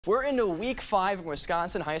We're into week 5 in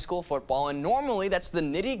Wisconsin high school football, and normally that's the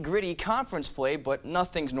nitty-gritty conference play, but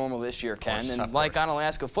nothing's normal this year, Ken. And like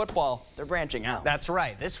Onalaska football, they're branching out. That's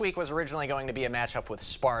right. This week was originally going to be a matchup with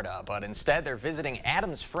Sparta, but instead they're visiting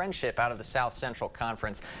Adams Friendship out of the South Central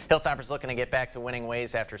Conference. Hilltoppers looking to get back to winning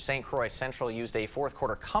ways after St. Croix Central used a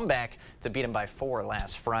fourth-quarter comeback to beat them by 4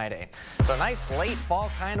 last Friday. So nice late fall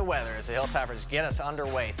kind of weather as the Hilltoppers get us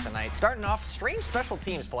underway tonight. Starting off, strange special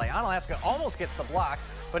teams play. Onalaska almost gets the block,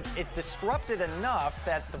 but it disrupted enough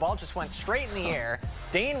that the ball just went straight in the air.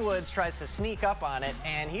 Dane Woods tries to sneak up on it,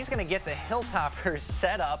 and he's going to get the Hilltoppers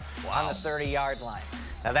set up on the 30-yard line.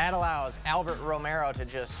 Now that allows Albert Romero to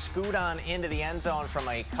just scoot on into the end zone from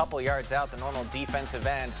a couple yards out, the normal defensive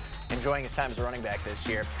end, enjoying his time as a running back this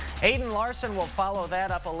year. Aiden Larson will follow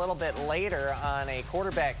that up a little bit later on a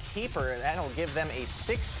quarterback keeper. That'll give them a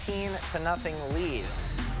 16-0 lead.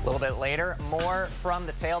 A little bit later, more from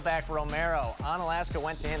the tailback Romero. Onalaska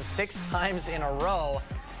went to him 6 times in a row,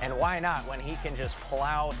 and why not when he can just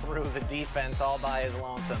plow through the defense all by his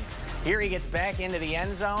lonesome. Here he gets back into the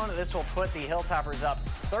end zone. This will put the Hilltoppers up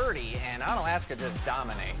 30, and Onalaska just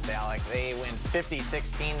dominates, Alec. They win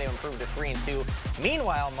 50-16. They improve to 3-2.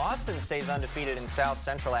 Meanwhile, Mauston stays undefeated in South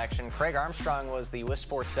Central action. Craig Armstrong was the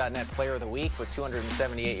WisSports.net Player of the Week with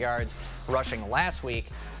 278 yards rushing last week.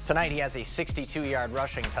 Tonight he has a 62-yard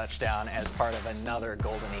rushing touchdown as part of another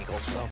Golden Eagles win.